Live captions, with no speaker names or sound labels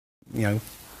you know,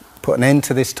 put an end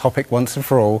to this topic once and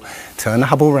for all, turn the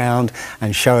Hubble round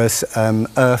and show us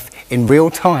Earth in real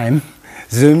time,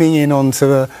 zooming in onto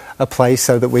a place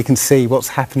so that we can see what's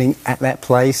happening at that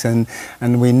place, and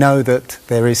we know that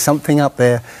there is something up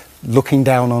there looking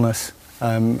down on us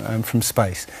from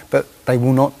space. But they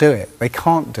will not do it. They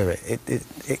can't do it.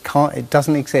 It can't. It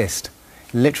doesn't exist.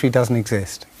 It literally doesn't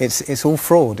exist. It's all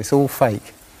fraud. It's all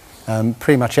fake.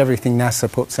 Pretty much everything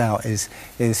NASA puts out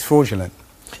is fraudulent.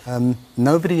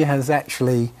 Nobody has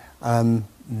actually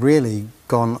really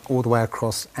gone all the way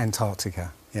across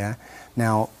Antarctica. Yeah.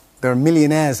 Now there are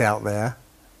millionaires out there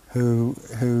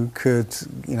who could,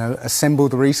 you know, assemble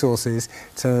the resources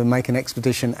to make an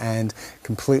expedition and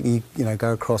completely, you know,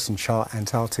 go across and chart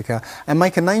Antarctica and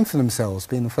make a name for themselves,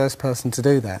 being the first person to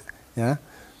do that. Yeah.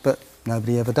 But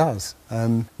nobody ever does.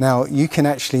 Now you can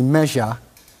actually measure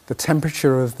the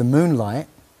temperature of the moonlight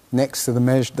next to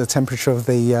the temperature of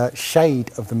the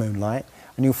shade of the moonlight,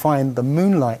 and you'll find the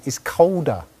moonlight is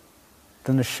colder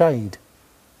than the shade,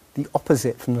 the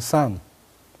opposite from the sun.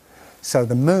 So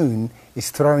the moon is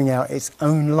throwing out its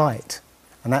own light,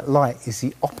 and that light is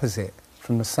the opposite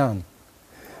from the sun.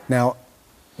 Now,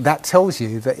 that tells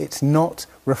you that it's not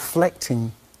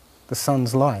reflecting the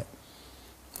sun's light.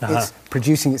 It's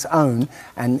producing its own,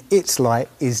 and its light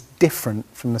is different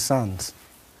from the sun's.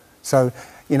 So,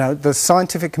 you know, the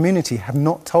scientific community have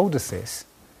not told us this,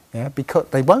 yeah, because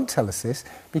they won't tell us this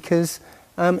because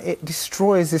it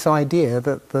destroys this idea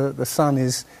that the sun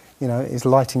is, you know, is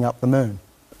lighting up the moon.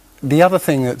 The other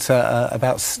thing that's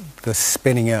about the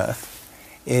spinning Earth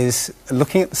is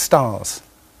looking at the stars.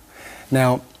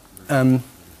 Now,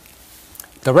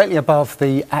 directly above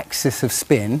the axis of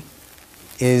spin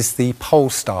is the pole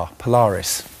star,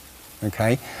 Polaris,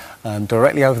 okay,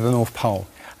 directly over the North Pole.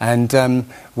 And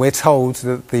we're told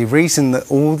that the reason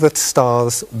that all the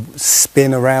stars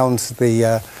spin around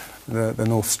the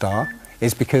North Star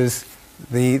is because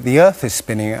the Earth is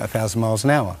spinning at 1,000 miles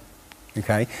an hour.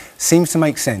 Okay, seems to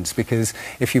make sense because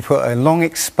if you put a long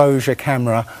exposure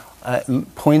camera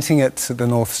pointing at the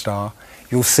North Star,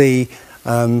 you'll see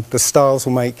the stars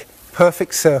will make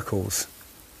perfect circles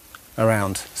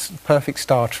around, perfect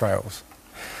star trails.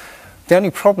 The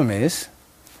only problem is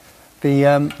the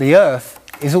Earth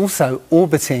is also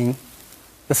orbiting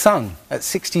the Sun at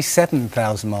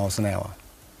 67,000 miles an hour.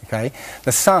 Okay,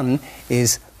 the Sun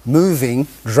is moving,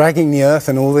 dragging the Earth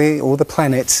and all the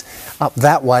planets up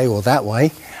that way or that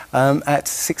way at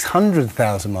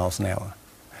 600,000 miles an hour.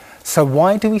 So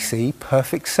why do we see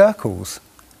perfect circles?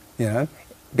 You know,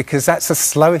 because that's the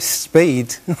slowest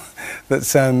speed,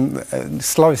 that's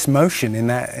slowest motion in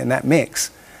that mix.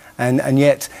 And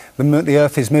yet the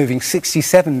Earth is moving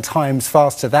 67 times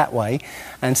faster that way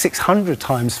and 600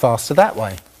 times faster that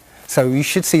way. So you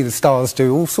should see the stars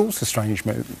do all sorts of strange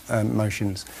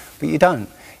motions, but you don't.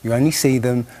 You only see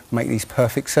them make these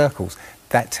perfect circles.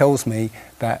 That tells me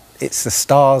that it's the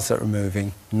stars that are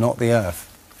moving, not the Earth.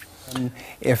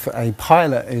 If a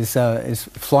pilot is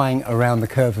flying around the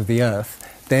curve of the Earth,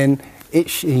 then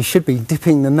he should be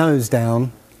dipping the nose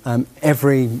down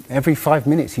every 5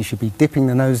 minutes. He should be dipping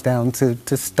the nose down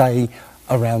to stay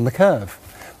around the curve.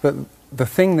 But the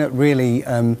thing that really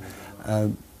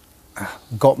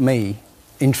got me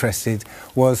interested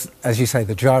was, as you say,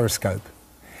 the gyroscope.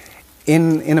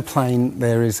 In a plane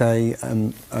there is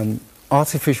an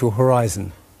artificial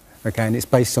horizon, okay, and it's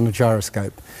based on a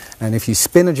gyroscope. And if you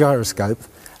spin a gyroscope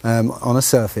on a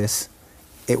surface,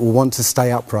 it will want to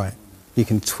stay upright. You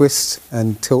can twist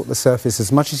and tilt the surface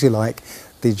as much as you like,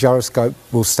 the gyroscope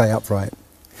will stay upright.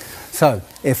 So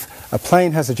if a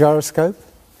plane has a gyroscope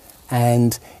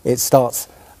and it starts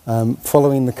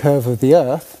following the curve of the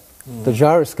Earth, the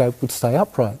gyroscope would stay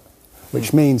upright,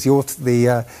 which means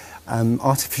the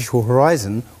artificial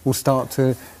horizon will start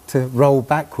to roll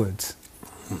backwards.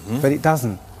 But it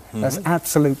doesn't. That's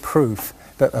absolute proof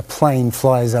that a plane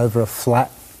flies over a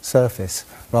flat surface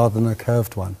rather than a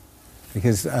curved one.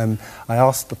 Because I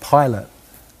asked the pilot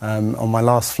on my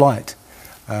last flight,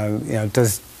 you know,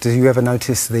 do you ever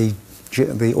notice the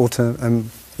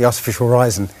artificial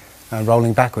horizon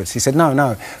rolling backwards? He said,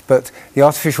 no, but the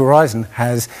artificial horizon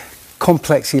has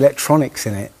complex electronics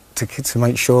in it to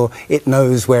make sure it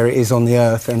knows where it is on the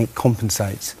Earth and it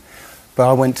compensates. But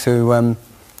I went to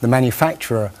the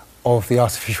manufacturer of the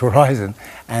artificial horizon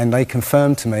and they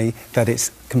confirmed to me that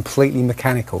it's completely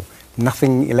mechanical,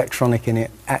 nothing electronic in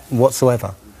it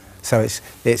whatsoever. So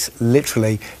it's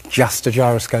literally just a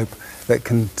gyroscope that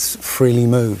can freely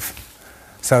move.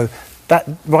 So that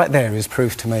right there is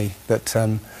proof to me that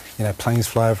you know, planes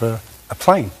fly over a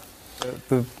plane.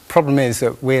 The problem is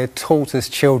that we're taught as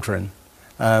children,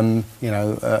 you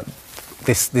know,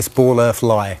 this ball Earth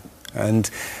lie, And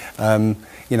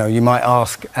you know, you might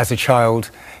ask as a child,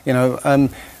 you know,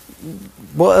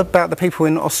 what about the people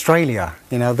in Australia?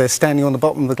 You know, they're standing on the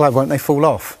bottom of the globe, won't they fall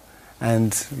off?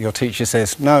 And your teacher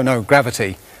says, no, no,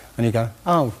 gravity. And you go,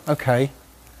 oh, okay.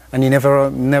 And you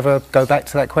never go back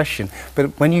to that question.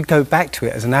 But when you go back to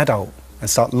it as an adult and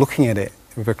start looking at it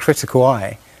with a critical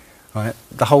eye, right,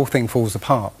 the whole thing falls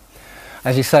apart.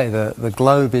 As you say, the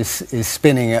globe is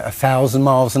spinning at 1,000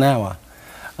 miles an hour.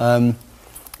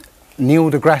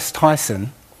 Neil deGrasse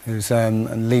Tyson, who's a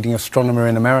leading astronomer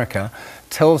in America,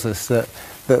 tells us that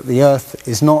the Earth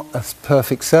is not a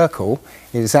perfect circle,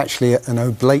 it is actually an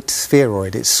oblate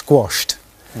spheroid, it's squashed,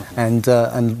 and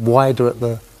wider at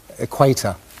the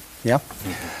equator. Yeah?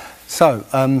 So,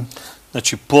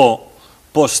 znači,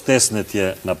 po-stesnet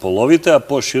je na polovite, a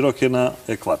po-širok je na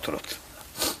ekvatorot.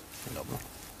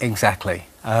 Exactly.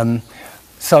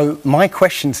 So my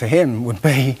question to him would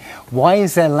be, why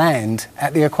is there land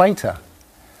at the equator?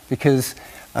 Because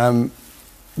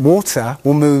water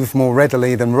will move more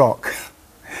readily than rock.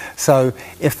 So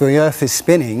if the Earth is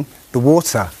spinning, the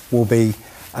water will be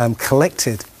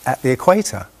collected at the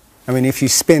equator. I mean, if you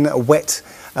spin a wet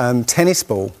tennis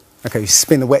ball, okay, you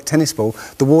spin a wet tennis ball,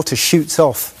 the water shoots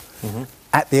off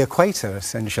at the equator,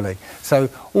 essentially. So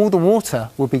all the water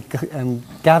will be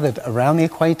gathered around the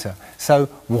equator. So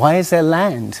why is there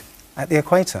land at the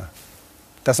equator?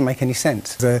 Doesn't make any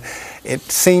sense. It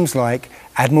seems like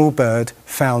Admiral Byrd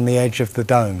found the edge of the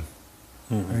dome,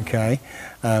 okay,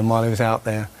 while he was out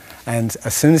there. And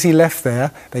as soon as he left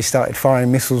there, they started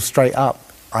firing missiles straight up,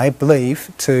 I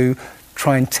believe, to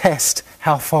try and test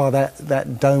how far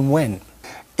that dome went.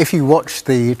 If you watch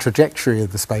the trajectory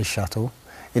of the space shuttle,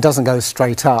 it doesn't go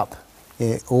straight up.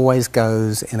 It always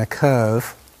goes in a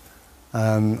curve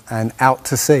and out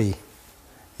to sea.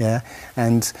 Yeah,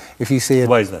 and if you see it...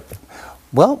 Why is that?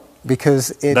 Well,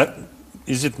 because it...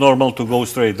 Is it normal to go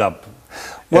straight up?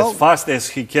 Well, as fast as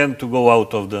he can to go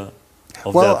out of the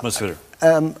atmosphere?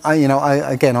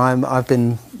 I've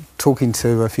been talking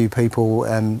to a few people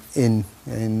in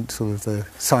sort of the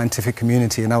scientific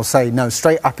community, and I'll say, no,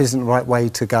 straight up isn't the right way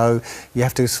to go. You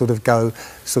have to sort of go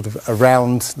sort of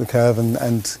around the curve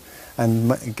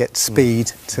and get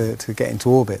speed to get into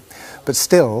orbit. But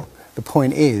still, the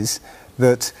point is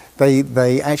that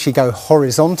they actually go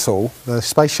horizontal. The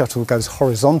space shuttle goes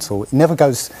horizontal. It never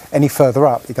goes any further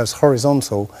up. It goes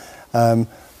horizontal,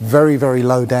 very, very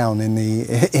low down in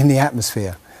the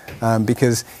atmosphere,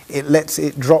 because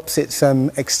it drops its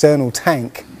external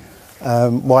tank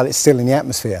while it's still in the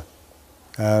atmosphere.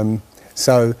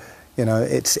 So you know,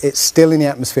 it's still in the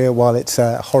atmosphere while it's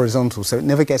horizontal. So it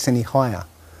never gets any higher,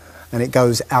 and it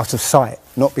goes out of sight.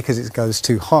 Not because it goes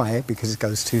too high, because it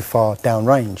goes too far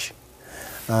downrange.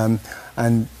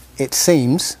 And it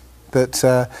seems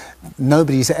that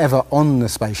nobody's ever on the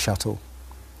space shuttle,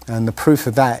 and the proof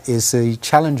of that is the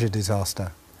Challenger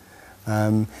disaster.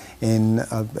 In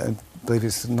I believe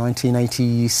it's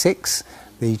 1986,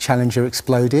 the Challenger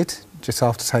exploded just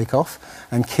after takeoff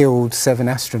and killed 7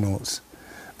 astronauts.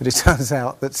 But it turns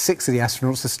out that 6 of the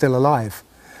astronauts are still alive,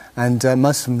 and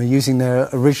most of them are using their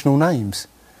original names.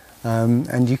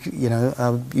 And you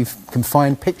can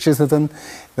find pictures of them.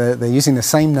 They're using the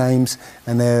same names,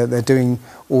 and they're doing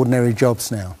ordinary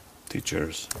jobs now.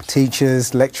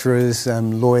 Teachers, lecturers,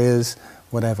 lawyers,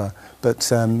 whatever. But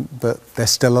they're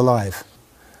still alive.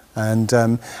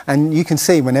 And you can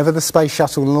see whenever the space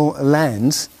shuttle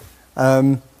lands,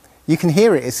 you can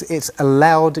hear it. It's a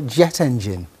loud jet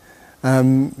engine.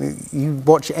 You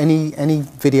watch any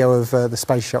video of the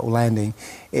space shuttle landing,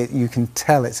 you can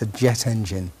tell it's a jet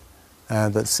engine.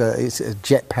 It's a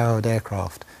jet-powered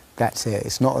aircraft. That's it.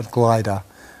 It's not a glider.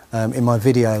 In my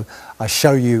video, I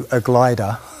show you a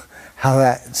glider, how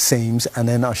that seems, and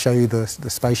then I show you the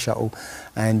space shuttle.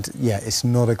 And yeah, it's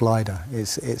not a glider.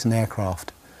 It's an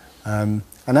aircraft. And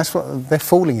that's what they're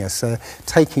fooling us.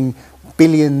 Taking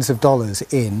billions of dollars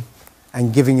in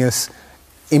and giving us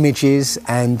images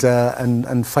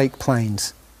and fake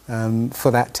planes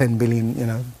for that 10 billion, you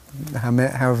know,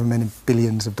 however many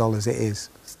billions of dollars it is.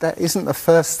 That isn't the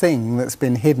first thing that's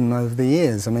been hidden over the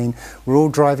years. I mean, we're all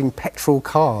driving petrol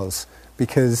cars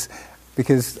because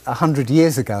 100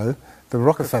 years ago, the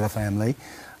Rockefeller family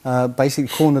basically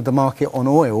cornered the market on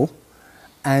oil,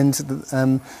 and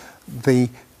the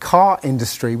car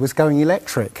industry was going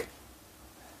electric.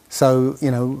 So,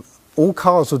 you know, all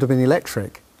cars would have been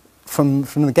electric from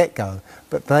the get-go,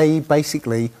 but they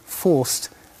basically forced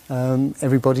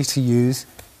everybody to use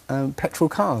petrol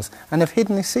cars, and have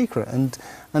hidden this secret. And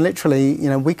literally, you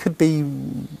know, we could be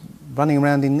running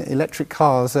around in electric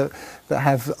cars that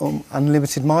have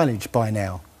unlimited mileage by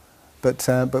now, but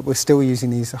we're still using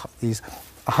these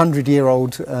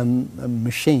 100-year-old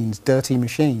machines, dirty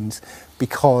machines,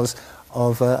 because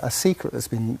of a secret that's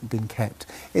been kept.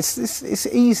 It's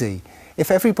easy. If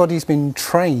everybody's been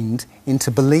trained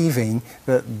into believing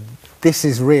that this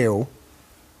is real,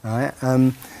 right,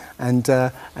 and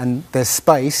there's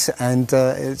space, and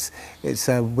it's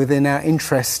within our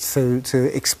interests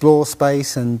to explore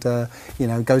space and you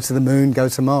know, go to the moon, go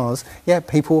to Mars, yeah,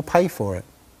 people will pay for it,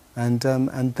 and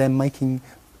they're making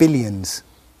billions.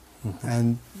 Mm-hmm.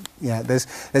 And yeah,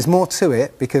 there's more to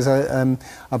it, because I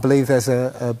believe there's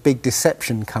a big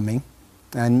deception coming,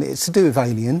 and it's to do with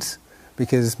aliens,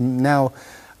 because now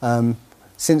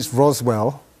since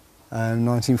Roswell,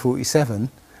 1947,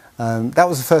 that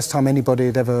was the first time anybody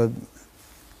had ever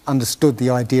understood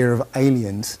the idea of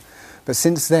aliens. But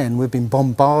since then, we've been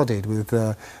bombarded with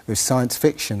science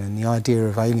fiction and the idea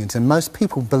of aliens, and most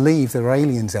people believe there are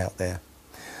aliens out there.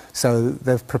 So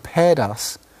they've prepared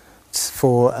us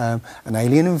for an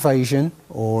alien invasion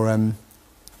or an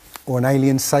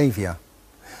alien saviour.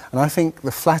 And I think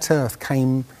the flat Earth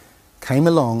came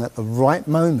along at the right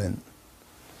moment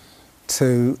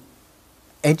to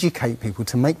educate people,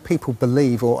 to make people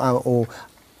believe or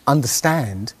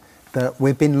understand that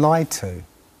we've been lied to.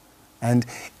 And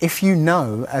if you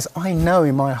know, as I know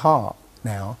in my heart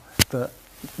now, that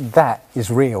that is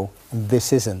real and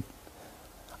this isn't,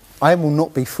 I will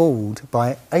not be fooled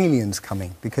by aliens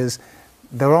coming, because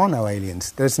there are no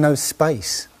aliens. There's no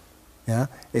space. Yeah,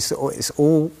 it's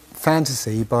all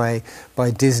fantasy by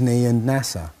Disney and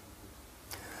NASA.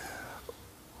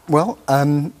 Well,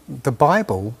 the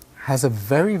Bible has a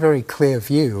very, very clear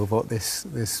view of what this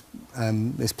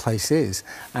place is,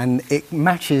 and it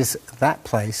matches that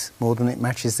place more than it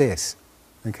matches this.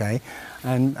 Okay,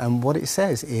 and what it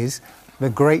says is the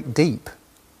great deep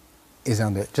is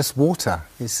under it, just water.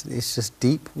 It's just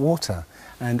deep water,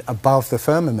 and above the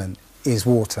firmament is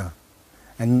water.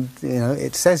 And you know,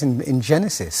 it says in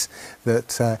Genesis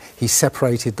that he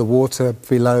separated the water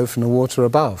below from the water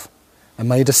above, and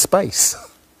made a space,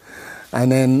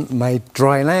 and then made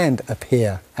dry land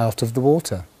appear out of the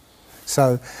water.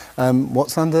 So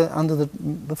what's under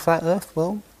the flat Earth?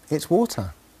 Well, it's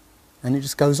water, and it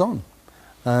just goes on.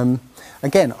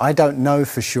 Again, I don't know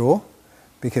for sure,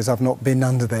 because I've not been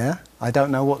under there. I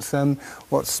don't know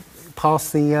what's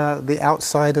past the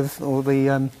outside of, or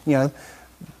the you know,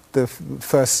 the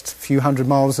first few hundred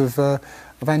miles of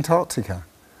Antarctica.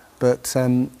 But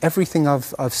everything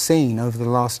I've seen over the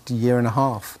last year and a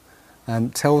half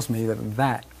tells me that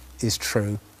that is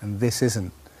true and this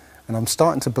isn't. And I'm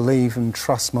starting to believe and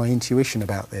trust my intuition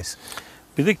about this.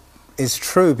 It's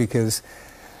true, because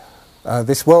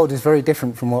this world is very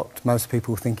different from what most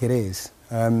people think it is.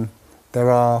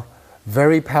 There are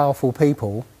very powerful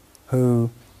people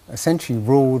who essentially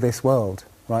rule this world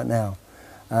right now.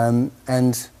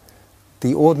 And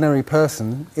the ordinary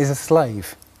person is a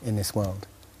slave in this world.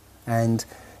 And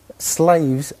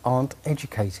slaves aren't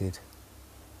educated.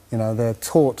 You know, they're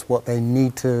taught what they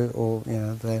need to, or you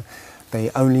know,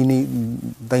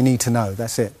 they need to know.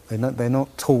 That's it. They're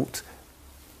not taught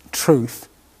truth.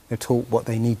 They're taught what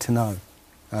they need to know.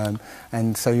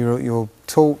 And so you're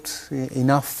taught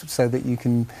enough so that you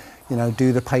can, you know,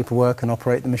 do the paperwork and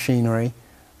operate the machinery,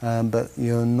 but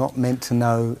you're not meant to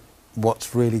know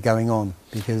what's really going on,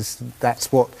 because that's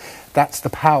the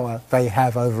power they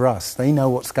have over us. They know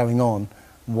what's going on,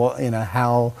 what, you know,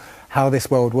 how this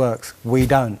world works. We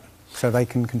don't, so they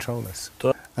can control us.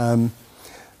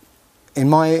 In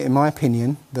my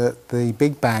opinion, that the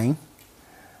Big Bang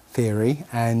theory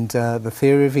and the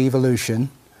theory of evolution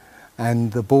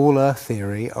and the ball Earth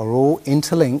theory are all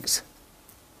interlinked,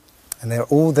 and they're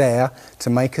all there to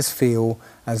make us feel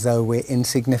as though we're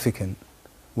insignificant.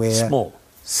 We're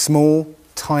small,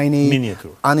 tiny,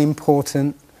 miniature,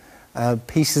 unimportant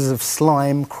pieces of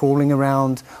slime crawling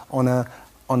around on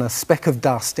a speck of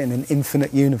dust in an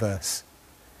infinite universe.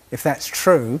 If that's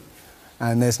true,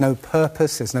 and there's no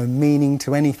purpose, there's no meaning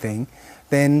to anything,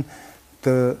 then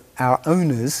our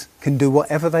owners can do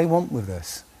whatever they want with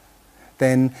us.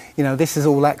 Then, you know, this is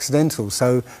all accidental,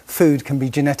 so food can be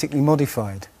genetically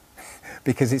modified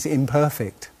because it's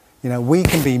imperfect. You know, we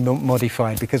can be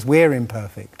modified because we're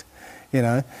imperfect. You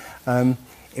know,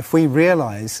 if we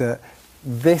realise that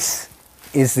this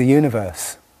is the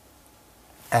universe,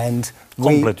 and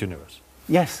complete universe.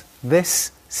 Yes,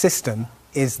 this system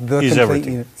is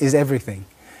is everything.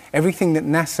 Everything that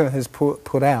NASA has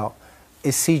put out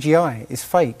is CGI, is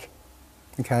fake.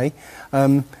 Okay.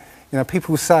 You know,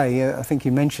 people say, I think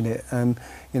you mentioned it,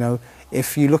 you know,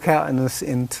 if you look out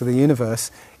into the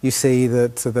universe, you see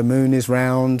that the moon is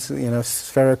round, you know,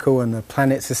 spherical, and the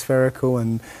planets are spherical,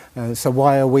 and so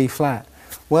why are we flat?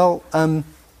 Well,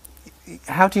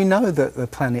 how do you know that the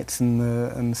planets and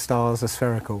the stars are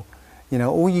spherical? You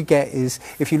know, all you get is,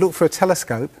 if you look for a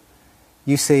telescope,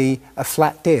 you see a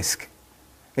flat disk.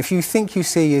 If you think you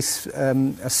see a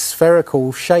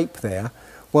spherical shape there,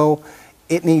 well,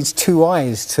 it needs two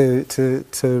eyes to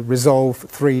resolve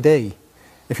 3D.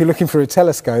 If you're looking for a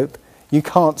telescope, you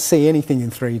can't see anything in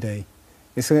 3D.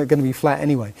 It's going to be flat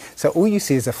anyway. So all you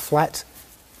see is a flat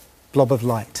blob of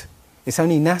light. It's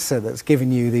only NASA that's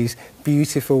given you these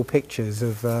beautiful pictures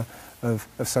of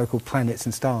so-called planets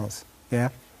and stars. Yeah.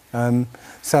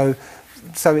 So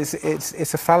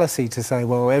it's a fallacy to say,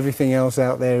 well, everything else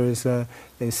out there is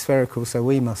spherical, so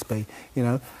we must be. You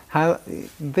know, how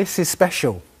this is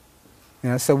special. You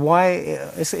know, so why?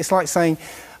 It's like saying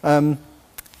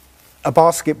a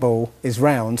basketball is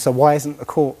round, so why isn't the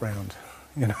court round?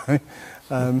 You know,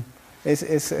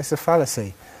 it's a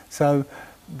fallacy. So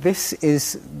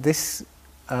this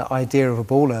idea of a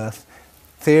ball Earth,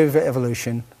 theory of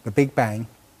evolution, the Big Bang,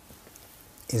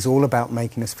 is all about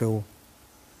making us feel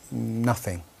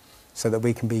nothing, so that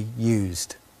we can be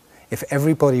used. If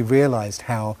everybody realised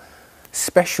how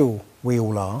special we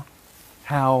all are,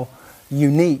 how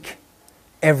unique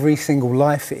every single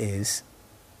life is,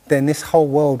 then this whole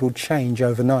world would change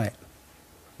overnight.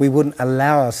 We wouldn't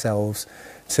allow ourselves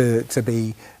to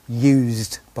be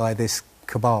used by this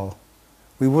cabal.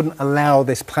 We wouldn't allow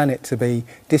this planet to be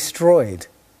destroyed,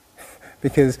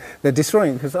 because they're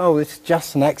destroying it because, oh, it's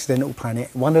just an accidental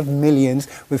planet, one of millions.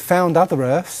 We've found other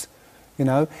Earths, you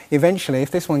know. Eventually,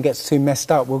 if this one gets too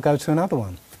messed up, we'll go to another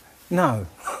one. No,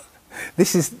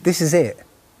 this is it.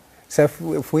 So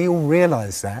if we all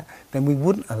realise that, then we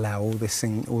wouldn't allow all these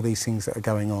things that are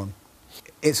going on.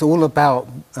 It's all about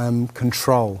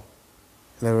control.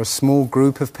 There are a small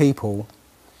group of people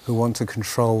who want to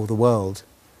control the world,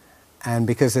 and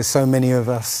because there's so many of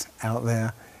us out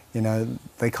there, you know,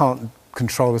 they can't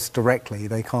control us directly.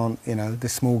 They can't, you know,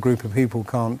 this small group of people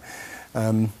can't,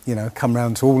 you know, come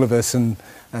round to all of us and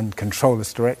control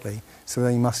us directly. So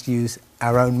they must use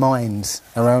our own minds,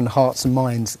 our own hearts and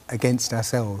minds against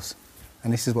ourselves.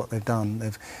 And this is what they've done.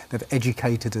 They've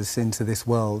educated us into this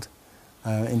world,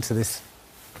 into this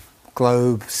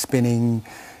globe spinning,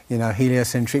 you know,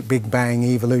 heliocentric Big Bang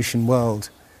evolution world,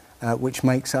 which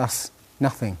makes us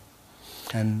nothing.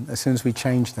 And as soon as we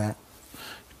change that,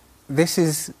 this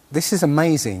is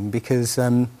amazing, because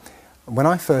when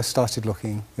I first started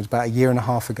looking, it was about 1.5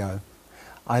 years ago,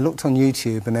 I looked on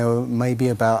YouTube and there were maybe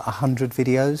about 100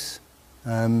 videos,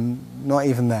 not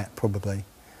even that probably,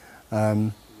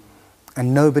 and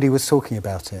nobody was talking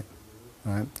about it,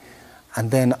 right?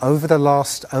 And then over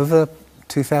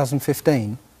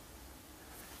 2015,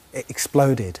 it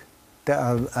exploded. There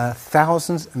are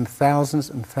thousands and thousands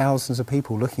and thousands of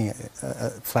people looking at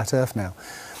Flat Earth now.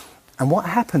 And what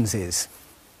happens is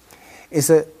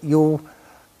that you'll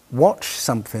watch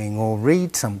something or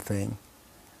read something,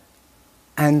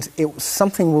 and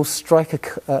something will strike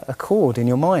a chord in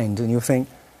your mind, and you'll think,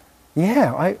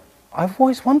 yeah, I've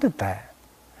always wondered that.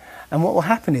 And what will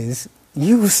happen is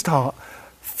you will start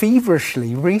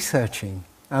feverishly researching.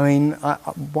 I mean,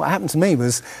 what happened to me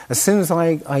was, as soon as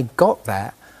I got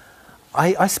that,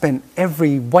 I spent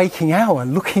every waking hour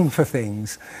looking for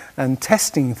things and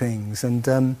testing things,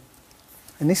 and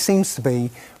this seems to be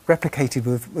replicated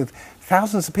with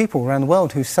thousands of people around the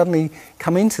world who suddenly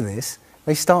come into this.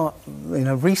 They start, you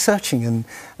know, researching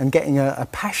and getting a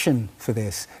passion for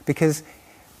this, because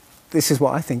this is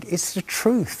what I think, it's the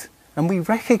truth, and we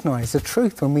recognise the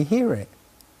truth when we hear it,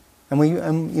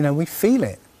 and you know, we feel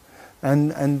it,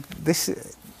 and this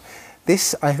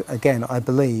I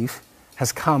believe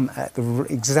has come at the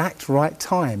exact right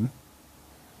time,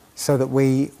 so that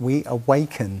we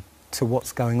awaken to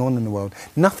what's going on in the world.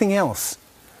 Nothing else,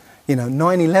 you know,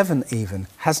 9/11 even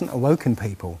hasn't awoken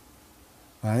people,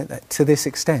 right, to this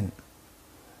extent.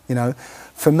 You know,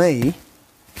 for me,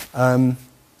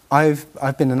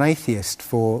 I've been an atheist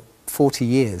for 40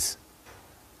 years.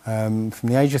 From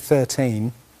the age of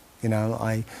 13, you know,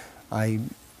 I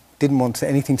didn't want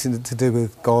anything to do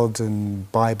with God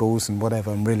and Bibles and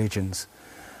whatever and religions.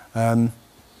 And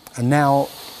now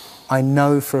I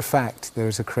know for a fact there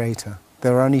is a creator.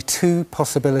 There are only two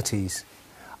possibilities.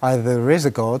 Either there is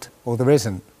a God or there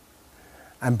isn't.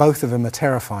 And both of them are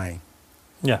terrifying.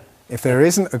 Yeah. If there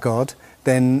isn't a God,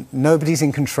 then nobody's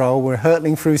in control. We're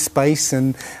hurtling through space,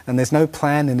 and there's no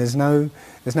plan, and there's no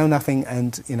nothing,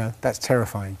 and you know, that's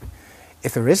terrifying.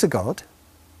 If there is a God,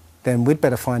 then we'd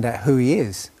better find out who he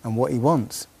is and what he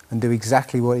wants and do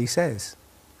exactly what he says.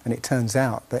 And it turns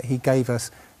out that he gave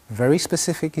us very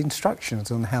specific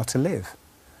instructions on how to live.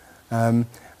 And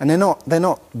they're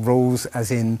not rules as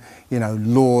in, you know,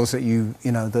 laws that you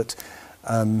know, that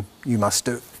you must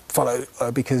follow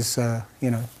because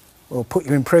you know, or put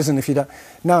you in prison if you don't.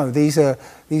 No, these are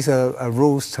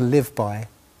rules to live by,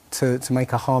 to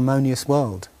make a harmonious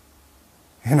world.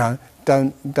 You know,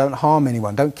 don't harm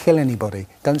anyone, don't kill anybody,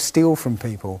 don't steal from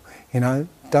people. You know,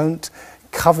 don't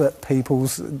covet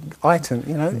people's items.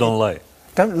 You know, don't lie.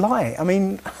 Don't lie. I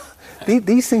mean,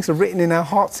 these things are written in our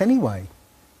hearts anyway.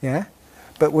 Yeah,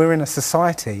 but we're in a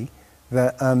society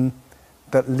that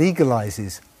that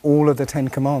legalizes all of the 10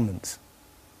 Commandments.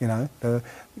 You know, the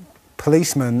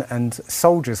policemen and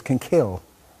soldiers can kill.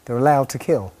 They're allowed to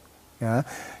kill. Yeah,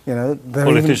 you know.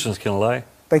 Politicians can lie.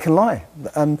 They can lie.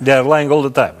 They're lying all the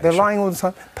time. They're lying all the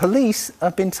time. Police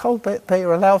have been told that they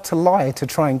are allowed to lie to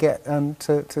try and get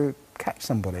to catch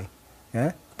somebody.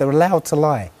 Yeah, they're allowed to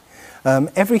lie.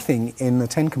 Everything in the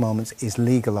 10 Commandments is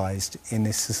legalized in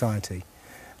this society.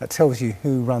 That tells you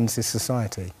who runs this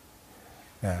society.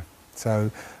 Yeah.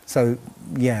 So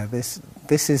yeah, this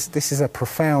is a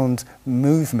profound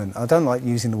movement. I don't like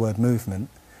using the word movement,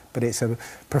 but it's a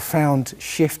profound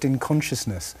shift in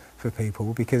consciousness for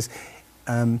people because,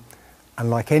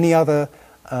 unlike any other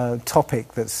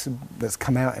topic that's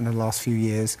come out in the last few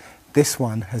years, this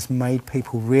one has made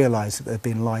people realise that they've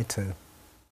been lied to.